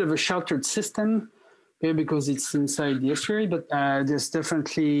 It's a little bit of a sheltered system here because it's inside the estuary, but there's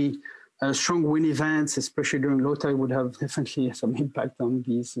definitely strong wind events, especially during low tide, would have definitely some impact on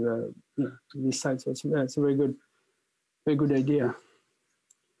these sites. So it's a very good idea.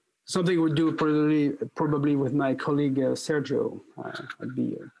 Something we'll do probably with my colleague Sergio.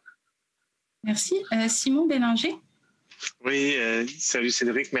 Merci. Simon Bélanger. Oui, salut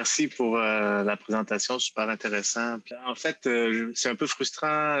Cédric, merci pour la présentation, super intéressant. En fait, c'est un peu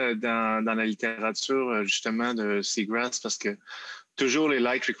frustrant dans la littérature justement de seagrass parce que toujours les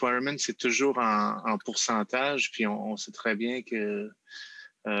light requirements, c'est toujours en pourcentage, puis on sait très bien que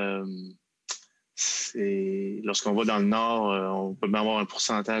lorsqu'on va dans le nord, on peut même avoir un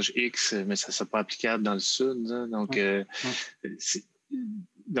pourcentage X, mais ça ne sera pas applicable dans le sud. Là. Donc,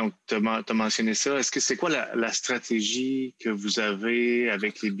 donc tu as mentionné ça. Est-ce que c'est quoi la stratégie que vous avez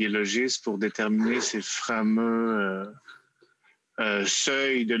avec les biologistes pour déterminer ces fameux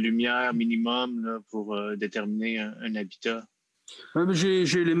seuils de lumière minimum là, pour déterminer un habitat?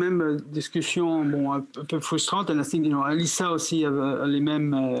 J'ai les mêmes discussions, un peu frustrantes. And I think, Alissa aussi a les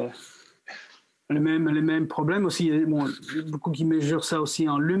mêmes problèmes aussi. Il y a beaucoup qui mesurent ça aussi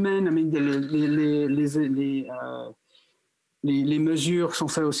en lumen. Les mesures sont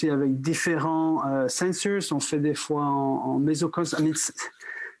faites aussi avec différents sensors, sont faites des fois en mésocosme.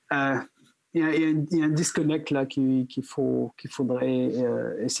 Il y a un disconnect là qu'il faudrait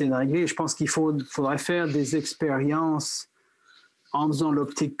essayer de régler. Je pense qu'il faudrait faire des expériences en faisant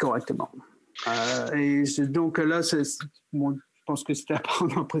l'optique correctement. Et donc là, je pense que c'était à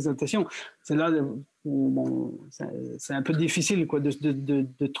prendre en présentation. C'est là où c'est un peu difficile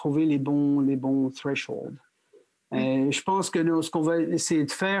de trouver les bons thresholds. Et je pense que ce qu'on va essayer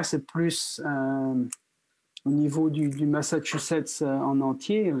de faire, c'est plus au niveau du Massachusetts en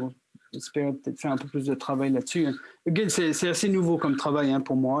entier. J'espère peut-être faire un peu plus de travail là-dessus. Again, c'est assez nouveau comme travail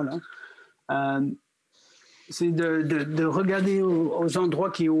pour moi. Là. C'est de regarder aux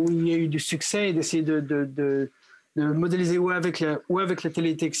endroits où il y a eu du succès et d'essayer de modéliser ou avec la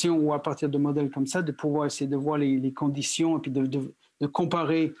télédétection ou à partir de modèles comme ça, de pouvoir essayer de voir les conditions et puis de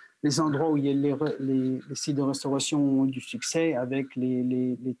comparer les endroits où il y a les sites de restauration ont du succès avec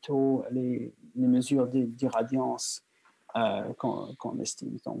les taux, les mesures d'irradiance qu'on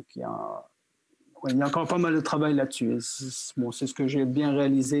estime. Donc, il y a encore pas mal de travail là-dessus. C'est ce que j'ai bien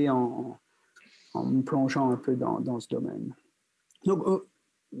réalisé en me plongeant un peu dans ce domaine. Donc,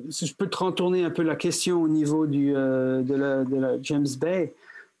 si je peux te retourner un peu la question au niveau de la James Bay,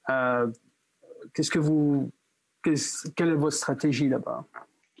 quelle est votre stratégie là-bas?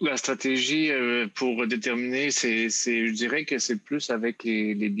 La stratégie pour déterminer, je dirais que c'est plus avec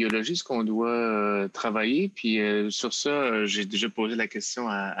les biologistes qu'on doit travailler. Puis sur ça, j'ai déjà posé la question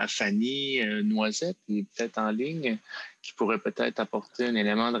à Fanny Noisette, qui est peut-être en ligne, qui pourrait peut-être apporter un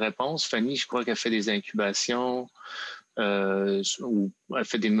élément de réponse. Fanny, je crois qu'elle fait des incubations ou elle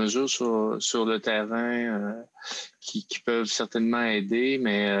fait des mesures sur le terrain qui peuvent certainement aider,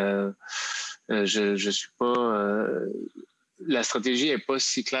 mais je suis pas... la stratégie n'est pas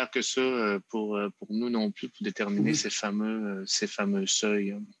si claire que ça pour nous non plus pour déterminer ces fameux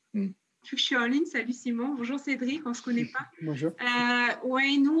seuils. Je suis en ligne. Salut Simon. Bonjour Cédric, on ne se connaît pas. Bonjour.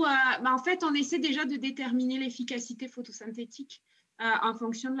 Nous, en fait, on essaie déjà de déterminer l'efficacité photosynthétique en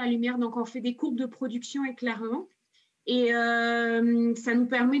fonction de la lumière. Donc, on fait des courbes de production éclairement. Et ça nous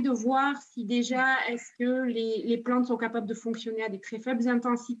permet de voir si déjà, est-ce que les plantes sont capables de fonctionner à des très faibles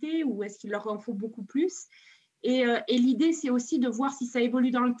intensités ou est-ce qu'il leur en faut beaucoup plus. Et l'idée, c'est aussi de voir si ça évolue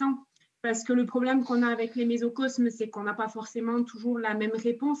dans le temps. Parce que le problème qu'on a avec les mésocosmes, c'est qu'on n'a pas forcément toujours la même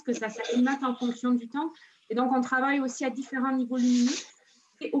réponse, que ça s'acclimate en fonction du temps. Et donc, on travaille aussi à différents niveaux lumineux.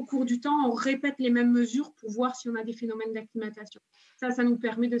 Et au cours du temps, on répète les mêmes mesures pour voir si on a des phénomènes d'acclimatation. Ça nous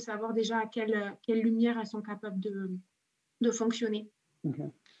permet de savoir déjà à quelle lumière elles sont capables de fonctionner. Okay.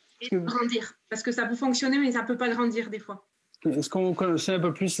 Et de grandir. Parce que ça peut fonctionner, mais ça ne peut pas grandir des fois. Est-ce qu'on connaissait un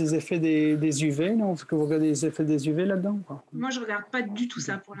peu plus les effets des UV, non? Est-ce que vous regardez les effets des UV là-dedans? Moi, je ne regarde pas du tout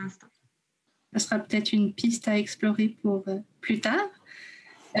ça pour l'instant. Ça sera peut-être une piste à explorer pour plus tard.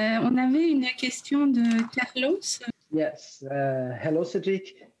 On avait une question de Carlos. Yes. Hello,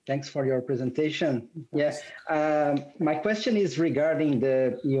 Cédric. Thanks for your presentation. Yes. My question is regarding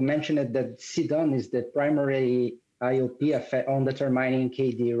you mentioned that CDOM is the primary IOP on determining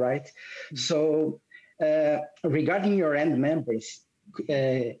KD, right? Mm-hmm. So regarding your end members,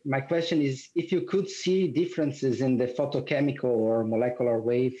 my question is if you could see differences in the photochemical or molecular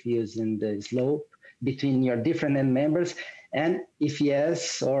wave used in the slope between your different end members, and if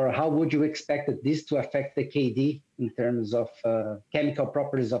yes, or how would you expect this to affect the KD in terms of chemical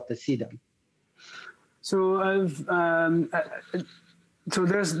properties of the sedum? So so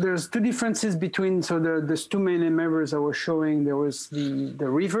there's two differences between, there's two main members I was showing. There was the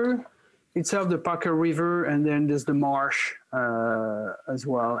river itself, the Parker River, and then there's the marsh as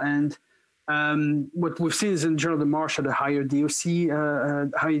well. And what we've seen is in general the marsh at a higher DOC,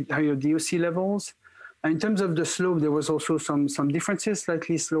 higher DOC levels. In terms of the slope, there was also some differences,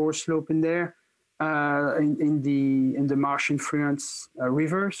 slightly slower slope in there in the marsh influence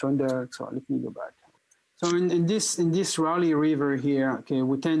river. So let me go back. So in this Raleigh River here, okay,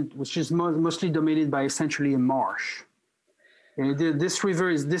 which is mostly dominated by essentially a marsh. Okay, this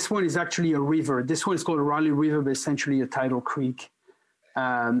one is actually a river. This one is called a Raleigh River, but essentially a tidal creek.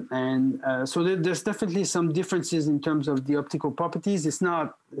 So there's definitely some differences in terms of the optical properties. It's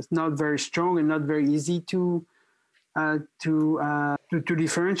not very strong and not very easy to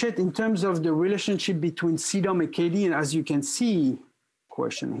differentiate. In terms of the relationship between CDOM and KD, and as you can see,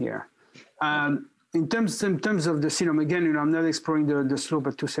 question here. In terms of the CDOM, again, I'm not exploring the slope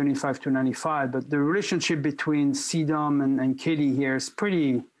at 275 to 95, but the relationship between CDOM and KD here is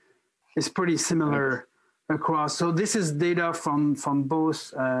pretty similar across. So this is data from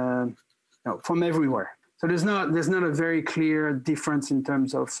both, from everywhere. So there's not a very clear difference in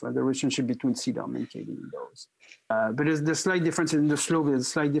terms of the relationship between CDOM and KD in those. But there's the slight difference in the slope. There's a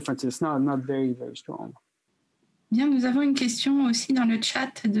slight difference. It's not very, very strong. Bien, nous avons une question aussi dans le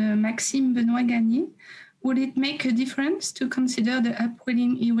chat de Maxime Benoît Gagné. Would it make a difference to consider the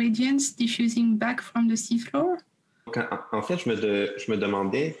upwelling irradiance diffusing back from the seafloor? En fait, je me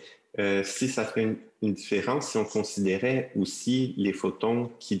demandais si ça ferait une différence si on considérait aussi les photons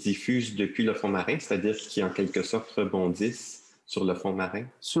qui diffusent depuis le fond marin, c'est-à-dire qui en quelque sorte rebondissent sur le fond marin.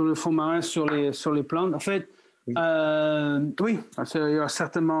 Sur le fond marin, sur les plantes. En fait, oui, il y a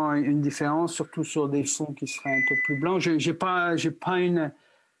certainement une différence, surtout sur des fonds qui seraient un peu plus blancs. Je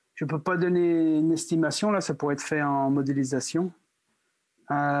peux pas donner une estimation, là, ça pourrait être fait en modélisation.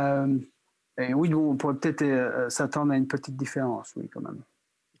 Et oui, on pourrait peut-être s'attendre à une petite différence, oui, quand même.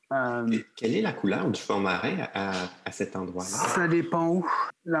 Quelle est la couleur du fond marin à cet endroit-là? Ça dépend où.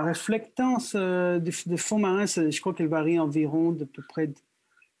 La réflectance des fonds marins, je crois qu'elle varie environ d'à peu près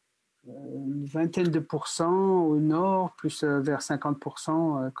une vingtaine de pourcents au nord, plus vers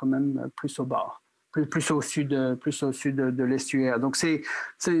 50% quand même plus au bas, plus au sud de l'estuaire. Donc c'est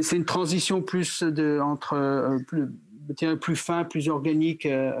une transition plus entre plus fin, plus organique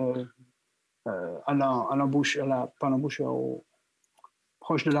à l'embouchure, pas l'embouchure,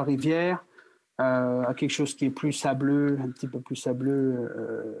 proche de la rivière, à quelque chose qui est plus sableux, un petit peu plus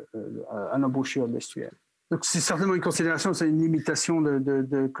sableux à l'embouchure de l'estuaire. Donc c'est certainement une considération, c'est une limitation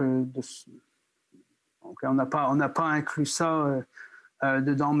donc on n'a pas inclus ça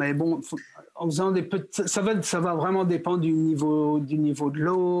dedans, mais bon, en faisant des ça va vraiment dépendre du niveau de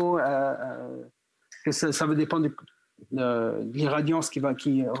l'eau, que ça va dépendre de l'irradiance qui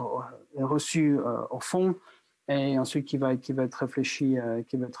est reçue au fond, et ensuite qui va être réfléchi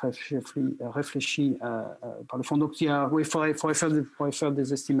par le fond. Donc il faudrait faire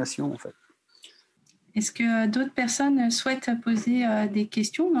des estimations en fait. Est-ce que d'autres personnes souhaitent poser des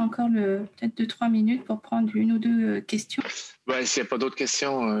quesons? On a encore peut-être 2-3 minutes pour prendre une ou deux questions. Ouais, s'il n'y a pas d'autres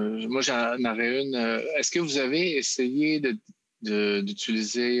questions, moi j'en aurais une. Est-ce que vous avez essayé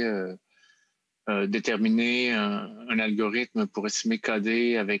d'utiliser, déterminer un algorithme pour estimer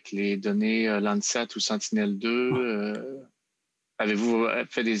KD avec les données Landsat ou Sentinel-2? Avez-vous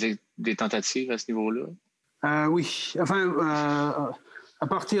fait des tentatives à ce niveau-là? Oui, enfin... À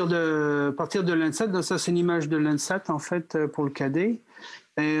partir de Landsat, donc ça c'est une image de Landsat en fait pour le KD.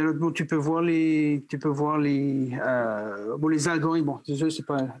 Et bon, tu peux voir les algorithmes. Bon, désolé, c'est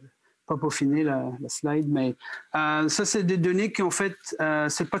pas pas peaufiné la slide, mais ça, c'est des données qui, en fait,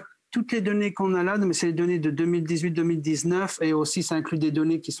 c'est pas toutes les données qu'on a là, mais c'est les données de 2018-2019 et aussi, ça inclut des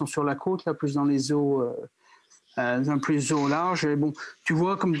données qui sont sur la côte, là, plus dans les eaux, plus eaux larges. Et bon, tu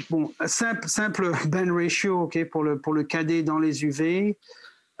vois, comme simple bend ratio, ok, pour le KD dans les UV,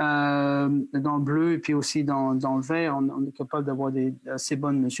 dans le bleu et puis aussi dans le vert, on est capable d'avoir des assez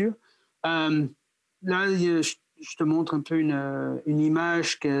bonnes mesures. Là, je te montre un peu une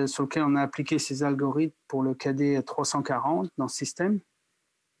image sur laquelle on a appliqué ces algorithmes pour le KD 340 dans le système.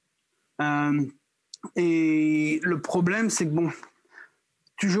 Et le problème, c'est que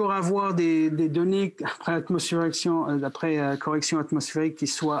toujours avoir des données après correction atmosphérique qui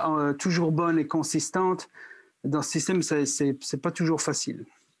soient toujours bonnes et consistantes dans ce système, c'est pas toujours facile.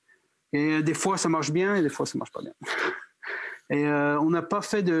 Et des fois, ça marche bien et des fois, ça marche pas bien. Et on n'a pas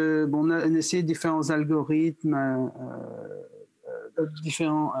fait on a essayé différents algorithmes,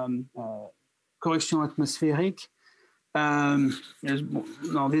 différentes corrections atmosphériques. On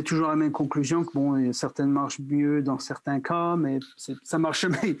vient toujours à la même conclusion que certaines marchent mieux dans certains cas, mais ça marche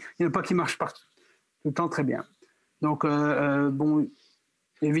jamais. Il n'y en a pas qui marchent tout le temps très bien. Donc,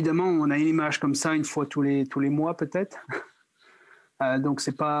 évidemment, on a une image comme ça une fois tous les mois peut-être. Donc,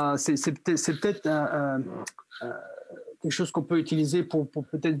 c'est peut-être quelque chose qu'on peut utiliser pour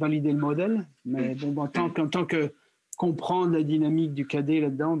peut-être valider le modèle, mais en tant que comprendre la dynamique du KD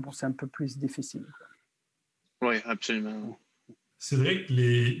là-dedans, c'est un peu plus difficile. Oui, absolument. Cédric,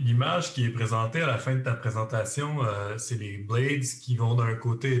 l'image qui est présentée à la fin de ta présentation, c'est les blades qui vont d'un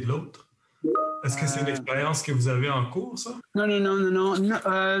côté et de l'autre. Est-ce que c'est une expérience que vous avez en cours, ça?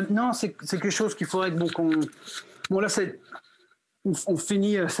 Non, c'est quelque chose qu'il faudrait qu'on... Bon, là, on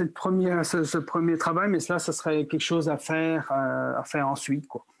finit ce premier travail, mais là, ça serait quelque chose à faire ensuite,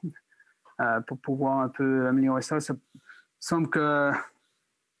 quoi. Pour pouvoir un peu améliorer ça. Ça semble que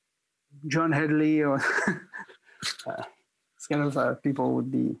John Headley kind of people would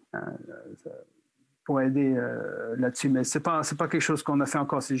be pour aider là-dessus, mais c'est pas quelque chose qu'on a fait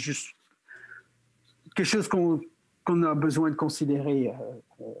encore, c'est juste quelque chose qu'on a besoin de considérer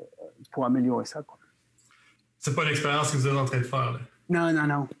pour améliorer ça, quoi. C'est pas l'expérience que vous êtes en train de faire, là?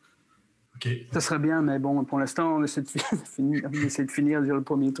 Non. OK. Ça serait bien, mais bon, pour l'instant, on essaie de finir sur le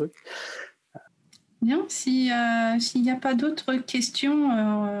premier truc. Bien, s'il n'y a pas d'autres questions,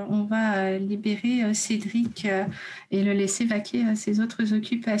 on va libérer Cédric et le laisser vaquer à ses autres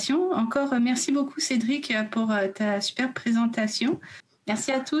occupations. Encore merci beaucoup Cédric pour ta super présentation.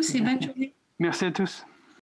 Merci à tous et bonne journée. Merci à tous.